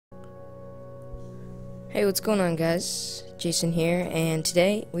Hey, what's going on, guys? Jason here, and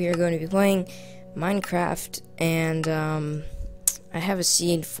today we are going to be playing Minecraft, and I have a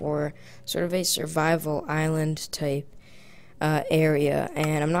seed for sort of a survival island type area,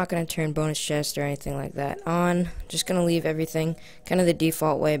 and I'm not going to turn bonus chest or anything like that on. Just going to leave everything kind of the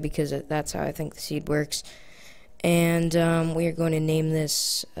default way because that's how I think the seed works. And we are going to name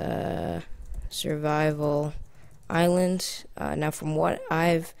this survival island. Now, from what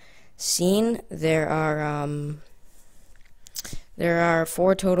I've seen, there are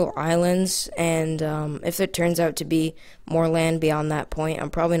 4 total islands, and if it turns out to be more land beyond that point, I'm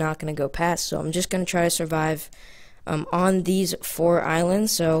probably not going to go past, so I'm just going to try to survive on these 4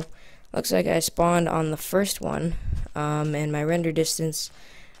 islands. So looks like I spawned on the first one, and my render distance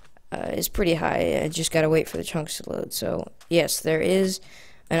is pretty high. I just gotta wait for the chunks to load. So yes, there is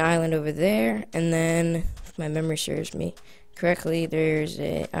an island over there, and then if my memory serves me correctly, there's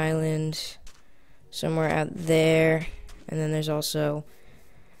an island somewhere out there, and then there's also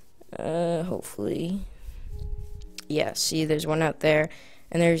hopefully, yeah, see, there's one out there,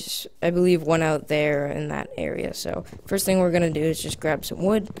 and there's, I believe, one out there in that area. So first thing we're gonna do is just grab some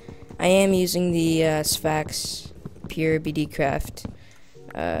wood. I am using the Sphax Pure BD Craft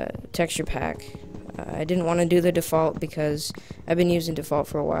texture pack. I didn't want to do the default because I've been using default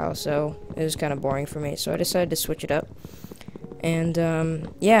for a while, so it was kind of boring for me, so I decided to switch it up. And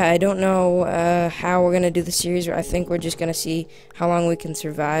yeah, I don't know how we're gonna do the series. I think we're just gonna see how long we can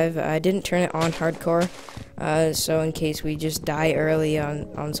survive. I didn't turn it on hardcore, so in case we just die early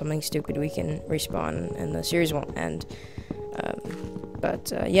on something stupid, we can respawn and the series won't end.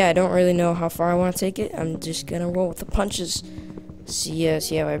 But yeah, I don't really know how far I want to take it. I'm just gonna roll with the punches, see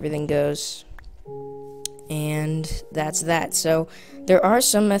how everything goes. And that's that. So there are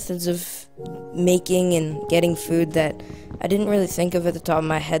some methods of making and getting food that I didn't really think of at the top of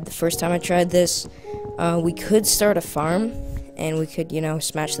my head the first time I tried this. We could start a farm, and we could,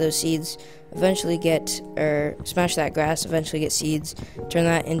 smash those seeds, eventually smash that grass, eventually get seeds, turn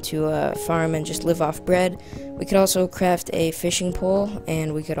that into a farm and just live off bread. We could also craft a fishing pole,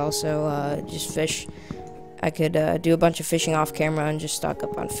 and we could also just fish. I could do a bunch of fishing off camera and just stock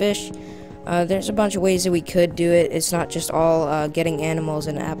up on fish. There's a bunch of ways that we could do it. It's not just all getting animals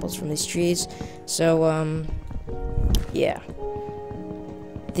and apples from these trees. So, yeah.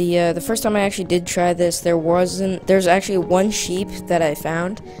 The first time I actually did try this, there's actually one sheep that I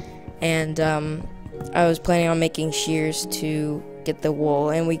found, and I was planning on making shears to get the wool,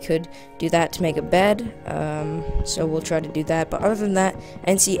 and we could do that to make a bed. So we'll try to do that. But other than that, I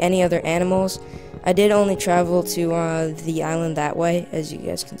didn't see any other animals. I did only travel to the island that way. As you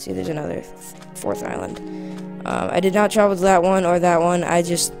guys can see, there's another 4th island. I did not travel to that one or that one. I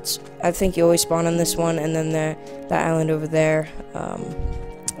think you always spawn on this one, and then that island over there.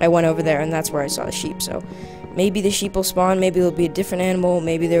 I went over there, and that's where I saw the sheep. So maybe the sheep will spawn. Maybe it'll be a different animal.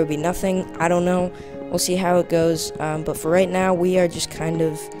 Maybe there will be nothing. I don't know. We'll see how it goes. But for right now, we are just kind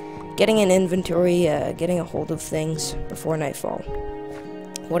of getting an inventory, getting a hold of things before nightfall.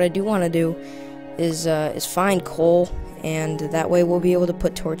 What I do want to do is find coal, and that way we'll be able to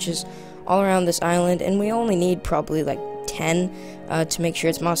put torches all around this island, and we only need probably like 10 to make sure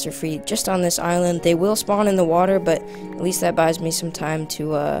it's monster free just on this island. They will spawn in the water, but at least that buys me some time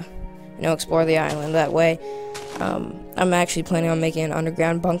to explore the island. That way I'm actually planning on making an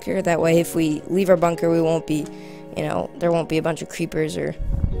underground bunker. That way if we leave our bunker, we won't be, there won't be a bunch of creepers or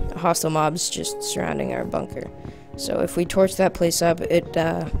hostile mobs just surrounding our bunker. So if we torch that place up,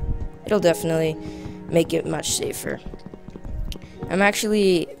 it'll definitely make it much safer. I'm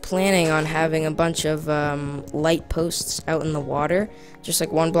actually planning on having a bunch of light posts out in the water, just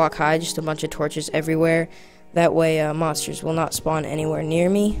like 1 block high, just a bunch of torches everywhere. That way monsters will not spawn anywhere near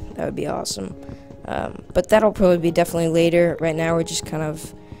me. That would be awesome. But that'll probably be definitely later. Right now we're just kind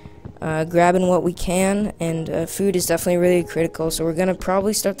of grabbing what we can, and food is definitely really critical, so we're going to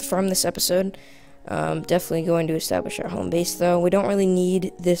probably start the farm this episode. Definitely going to establish our home base, though. We don't really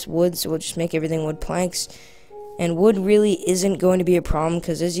need this wood, so we'll just make everything wood planks. And wood really isn't going to be a problem,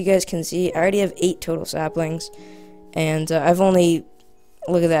 because as you guys can see, I already have 8 total saplings. And I've only,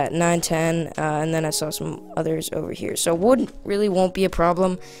 look at that, 9, 10, and then I saw some others over here. So wood really won't be a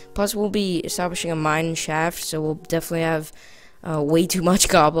problem. Plus, we'll be establishing a mine shaft, so we'll definitely have way too much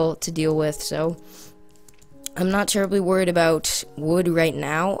cobble to deal with. So I'm not terribly worried about wood right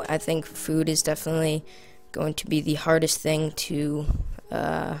now. I think food is definitely going to be the hardest thing to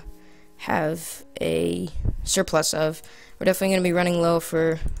have a surplus of. We're definitely going to be running low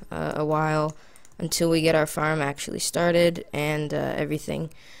for a while until we get our farm actually started and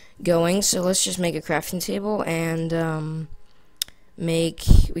everything going. So let's just make a crafting table, and we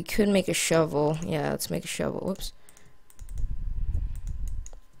could make a shovel. Yeah, let's make a shovel. Whoops.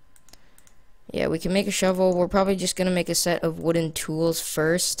 Yeah, we can make a shovel. We're probably just gonna make a set of wooden tools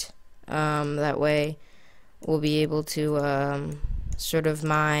first. That way we'll be able to sort of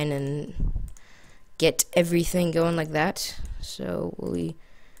mine and get everything going like that. So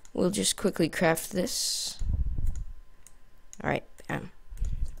we'll just quickly craft this. Alright, bam.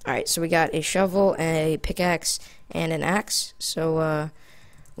 Alright, so we got a shovel, a pickaxe, and an axe. So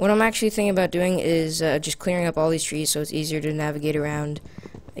what I'm actually thinking about doing is just clearing up all these trees so it's easier to navigate around.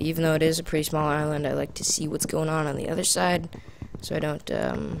 Even though it is a pretty small island, I like to see what's going on the other side, so I don't,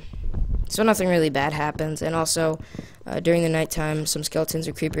 so nothing really bad happens. And also, during the nighttime, some skeletons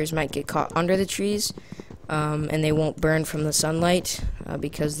or creepers might get caught under the trees, and they won't burn from the sunlight,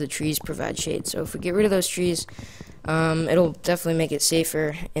 because the trees provide shade. So if we get rid of those trees, it'll definitely make it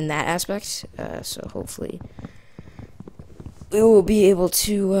safer in that aspect, so hopefully we will be able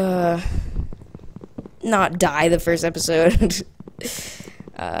to, not die the first episode.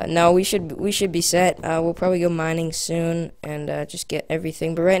 No, we should be set. We'll probably go mining soon and just get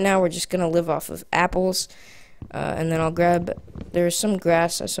everything. But right now we're just gonna live off of apples, and then I'll grab. There's some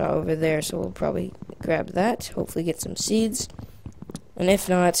grass I saw over there, so we'll probably grab that. Hopefully get some seeds. And if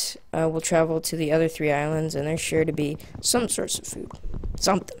not, we'll travel to the other 3 islands, and there's sure to be some sorts of food,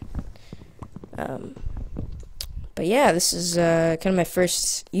 something. But yeah, this is kind of my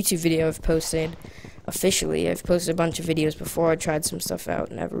first YouTube video I've posted. Officially, I've posted a bunch of videos before. I tried some stuff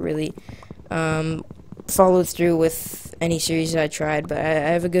out, never really followed through with any series I tried, but I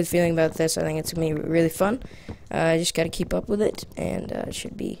have a good feeling about this. I think it's gonna be really fun. I just gotta keep up with it, and it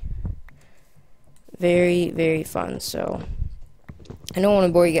should be very, very fun. So I don't want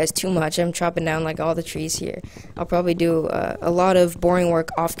to bore you guys too much. I'm chopping down like all the trees here. I'll probably do a lot of boring work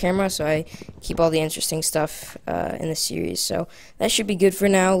off camera, so I keep all the interesting stuff in the series. So that should be good for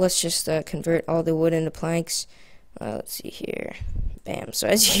now. Let's just convert all the wood into planks. Let's see here. Bam. So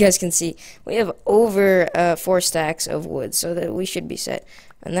as you guys can see, we have over 4 stacks of wood, so that we should be set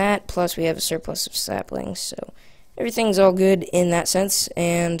on that. Plus we have a surplus of saplings, so everything's all good in that sense.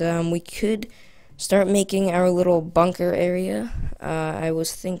 And we could start making our little bunker area. I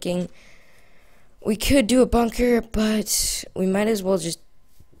was thinking we could do a bunker, but we might as well just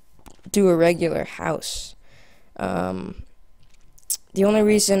do a regular house. The only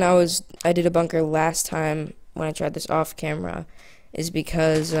reason I did a bunker last time when I tried this off camera is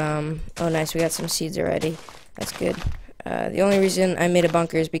because oh nice, we got some seeds already. That's good. The only reason I made a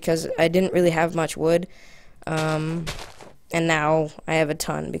bunker is because I didn't really have much wood. And now I have a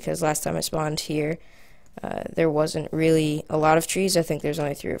ton, because last time I spawned here, there wasn't really a lot of trees. I think there's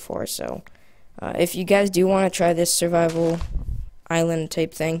only 3 or 4, so if you guys do want to try this survival island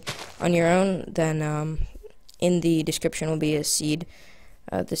type thing on your own, then in the description will be a seed,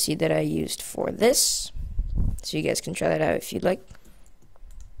 the seed that I used for this, so you guys can try that out if you'd like.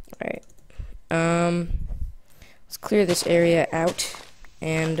 Alright, let's clear this area out,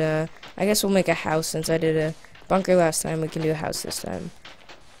 and I guess we'll make a house. Since I did a bunker last time, we can do a house this time.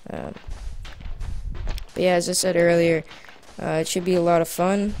 But yeah, as I said earlier, it should be a lot of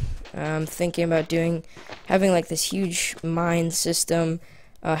fun. I'm thinking about having like this huge mine system,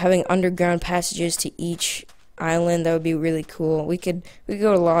 having underground passages to each island. That would be really cool. We could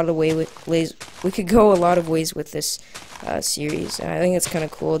go a lot of ways with this series. And I think it's kind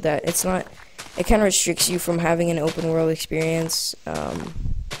of cool that it kind of restricts you from having an open world experience.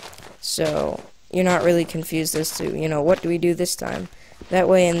 So you're not really confused as to, what do we do this time. That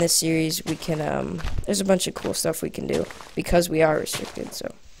way in this series we can, there's a bunch of cool stuff we can do because we are restricted.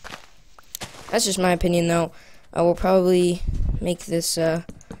 So that's just my opinion, though. I will probably make this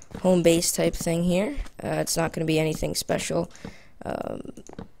home base type thing here. It's not going to be anything special.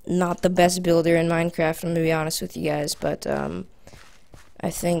 Not the best builder in Minecraft, I'm going to be honest with you guys, but I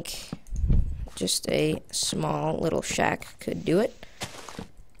think just a small little shack could do it.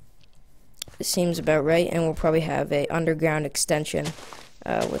 It seems about right, and we'll probably have a underground extension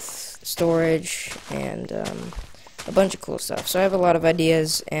with storage and a bunch of cool stuff. So I have a lot of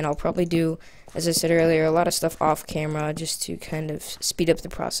ideas, and I'll probably do, as I said earlier, a lot of stuff off camera just to kind of speed up the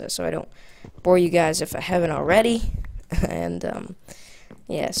process so I don't bore you guys if I haven't already. And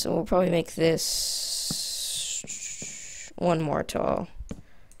yeah, so we'll probably make this 1 more tall,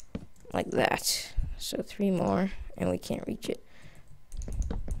 like that. So 3 more, and we can't reach it.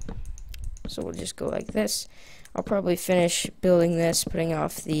 So we'll just go like this. I'll probably finish building this, putting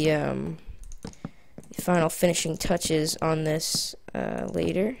off the final finishing touches on this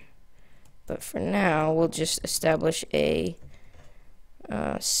later. But for now, we'll just establish a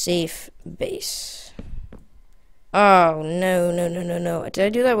safe base. Oh, no, no, no, no, no. Did I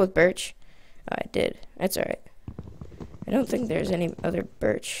do that with birch? Oh, I did. That's alright. I don't think there's any other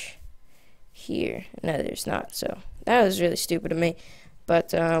birch here. No, there's not, so that was really stupid of me.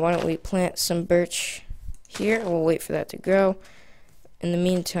 But why don't we plant some birch here? We'll wait for that to grow. In the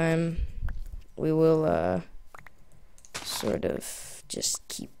meantime, we will sort of just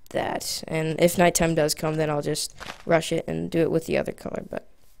keep that. And if nighttime does come, then I'll just rush it and do it with the other color. But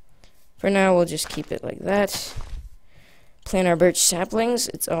for now, we'll just keep it like that. Plant our birch saplings.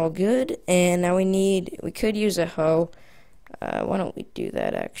 It's all good. And now we could use a hoe. Why don't we do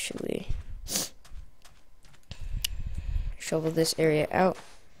that actually? Shovel this area out.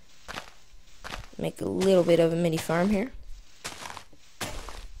 Make a little bit of a mini farm here.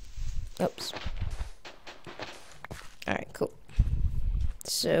 Oops. Alright, cool.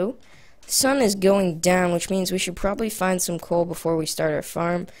 So, the sun is going down, which means we should probably find some coal before we start our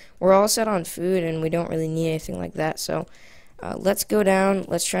farm. We're all set on food, and we don't really need anything like that, so let's go down.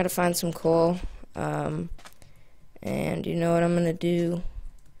 Let's try to find some coal. And you know what I'm going to do?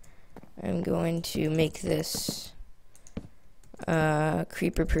 I'm going to make this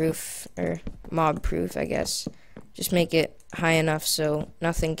creeper proof, or mob proof, I guess. Just make it high enough so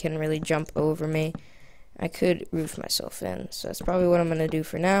nothing can really jump over me. I could roof myself in, so that's probably what I'm going to do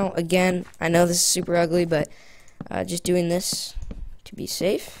for now. Again, I know this is super ugly, but just doing this to be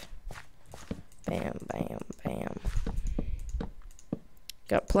safe. Bam, bam, bam.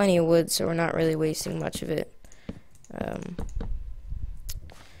 Got plenty of wood, so we're not really wasting much of it.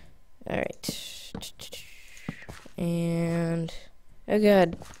 Alright. And oh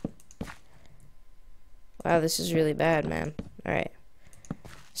god. Wow, this is really bad, man. Alright.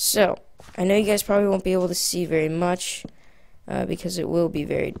 So, I know you guys probably won't be able to see very much because it will be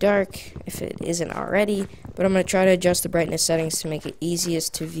very dark if it isn't already, but I'm going to try to adjust the brightness settings to make it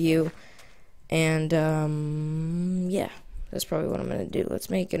easiest to view. And yeah, that's probably what I'm going to do. Let's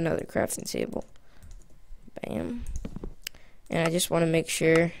make another crafting table. Bam. And I just want to make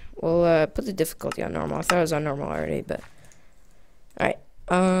sure we'll put the difficulty on normal. I thought it was on normal already, but alright.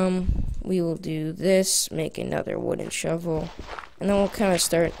 We will do this, make another wooden shovel, and then we'll kind of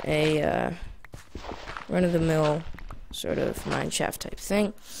start a run-of-the-mill sort of mine shaft type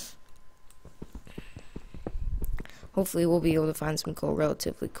thing. Hopefully we'll be able to find some coal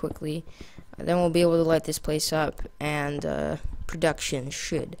relatively quickly. Then we'll be able to light this place up, and production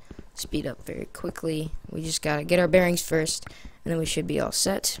should speed up very quickly. We just gotta get our bearings first, and then we should be all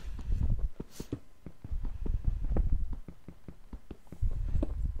set.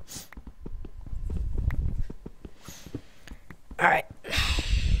 Alright.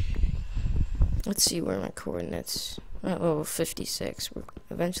 Let's see where my coordinates. Oh, 56. We're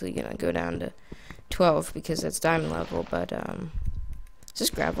eventually gonna go down to 12 because that's diamond level, but is this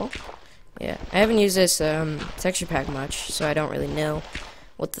gravel? Yeah. I haven't used this texture pack much, so I don't really know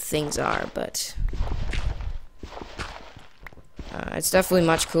what the things are, but it's definitely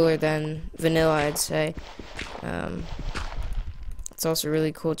much cooler than vanilla, I'd say. It's also a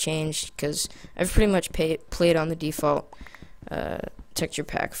really cool change because I've pretty much played on the default texture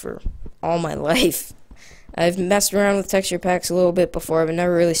pack for all my life. I've messed around with texture packs a little bit before, but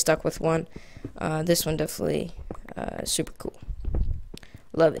never really stuck with one. This one definitely super cool.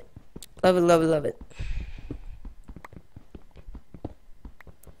 Love it. Love it, love it, love it.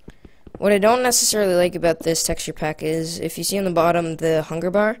 What I don't necessarily like about this texture pack is, if you see on the bottom the hunger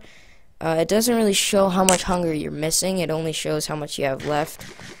bar, it doesn't really show how much hunger you're missing. It only shows how much you have left.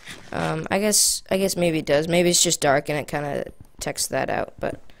 I guess maybe it does. Maybe it's just dark and it kind of texts that out.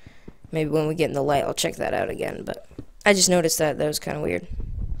 But maybe when we get in the light, I'll check that out again. But I just noticed that was kind of weird.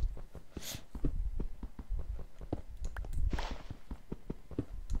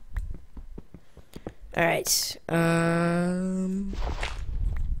 All right.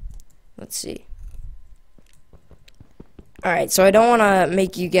 Let's see. Alright, so I don't want to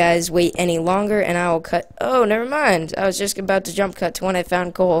make you guys wait any longer, and I will cut... Oh, never mind. I was just about to jump cut to when I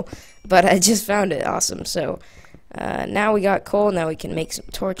found coal, but I just found it. Awesome. So, now we got coal. Now we can make some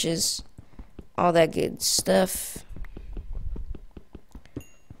torches. All that good stuff.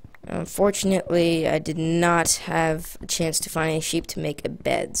 Unfortunately, I did not have a chance to find any sheep to make a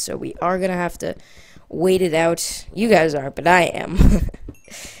bed, so we are going to have to wait it out. You guys are, but I am.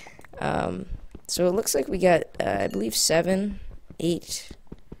 So it looks like we got, I believe, 7, 8,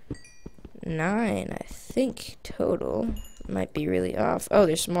 9, I think, total. Might be really off. Oh,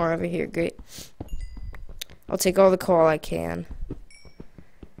 there's some more over here. Great. I'll take all the coal I can.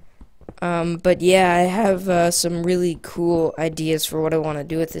 But yeah, I have some really cool ideas for what I want to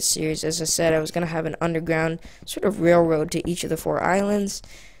do with this series. As I said, I was going to have an underground sort of railroad to each of the 4 islands.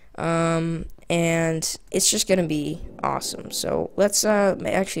 and it's just gonna be awesome. So let's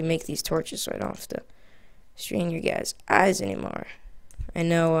actually make these torches so I don't have to strain your guys' eyes anymore. I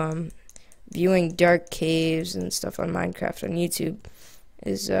know viewing dark caves and stuff on Minecraft on YouTube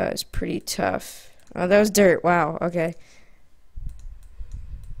is pretty tough. Oh, that was dirt. Wow. Okay.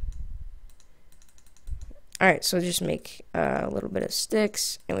 Alright, so just make a little bit of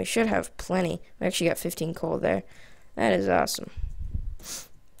sticks, and we should have plenty. We actually got 15 coal there. That is awesome.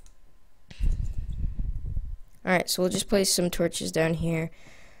 Alright, so we'll just place some torches down here.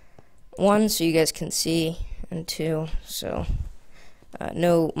 1, so you guys can see, and 2, so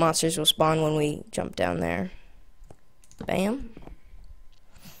no monsters will spawn when we jump down there. Bam.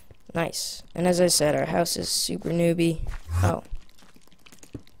 Nice. And as I said, our house is super newbie.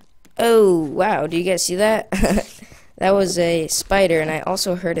 Oh, wow, do you guys see that? That was a spider, and I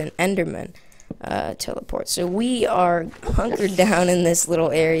also heard an Enderman teleport. So we are hunkered down in this little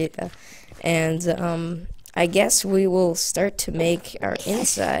area, and I guess we will start to make our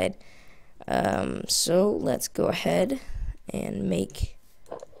inside. So let's go ahead and make,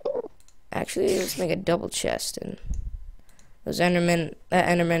 actually, let's make a double chest, and that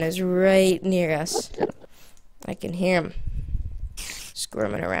Enderman is right near us. I can hear him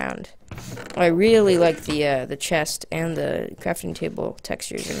squirming around. I really like the chest and the crafting table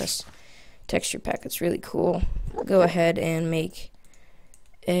textures in this texture pack. It's really cool. I'll go ahead and make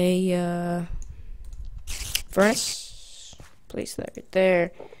a furnace. Place that right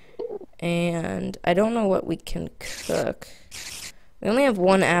there. And I don't know what we can cook. We only have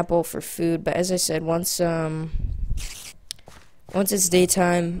 1 apple for food, but as I said, once it's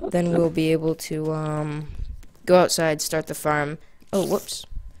daytime, then we'll be able to go outside, start the farm. Oh, whoops.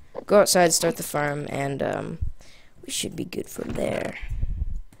 Go outside, start the farm, and we should be good from there.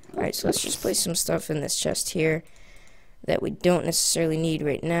 Alright, so let's just place some stuff in this chest here that we don't necessarily need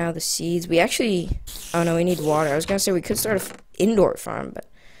right now. The seeds. We actually... Oh, no, we need water. I was going to say we could start an indoor farm, but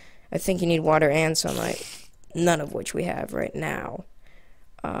I think you need water and sunlight, none of which we have right now.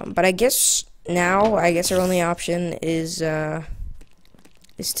 But I guess now, our only option is to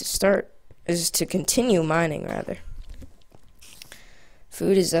continue mining, rather.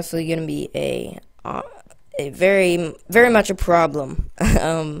 Food is definitely going to be a very, very much a problem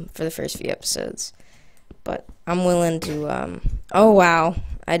for the first few episodes. But I'm willing to, oh wow,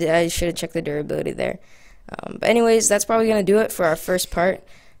 I should have checked the durability there. But anyways, that's probably going to do it for our first part.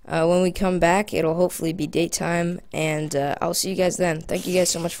 When we come back, it'll hopefully be daytime, and I'll see you guys then. Thank you guys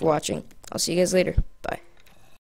so much for watching. I'll see you guys later. Bye.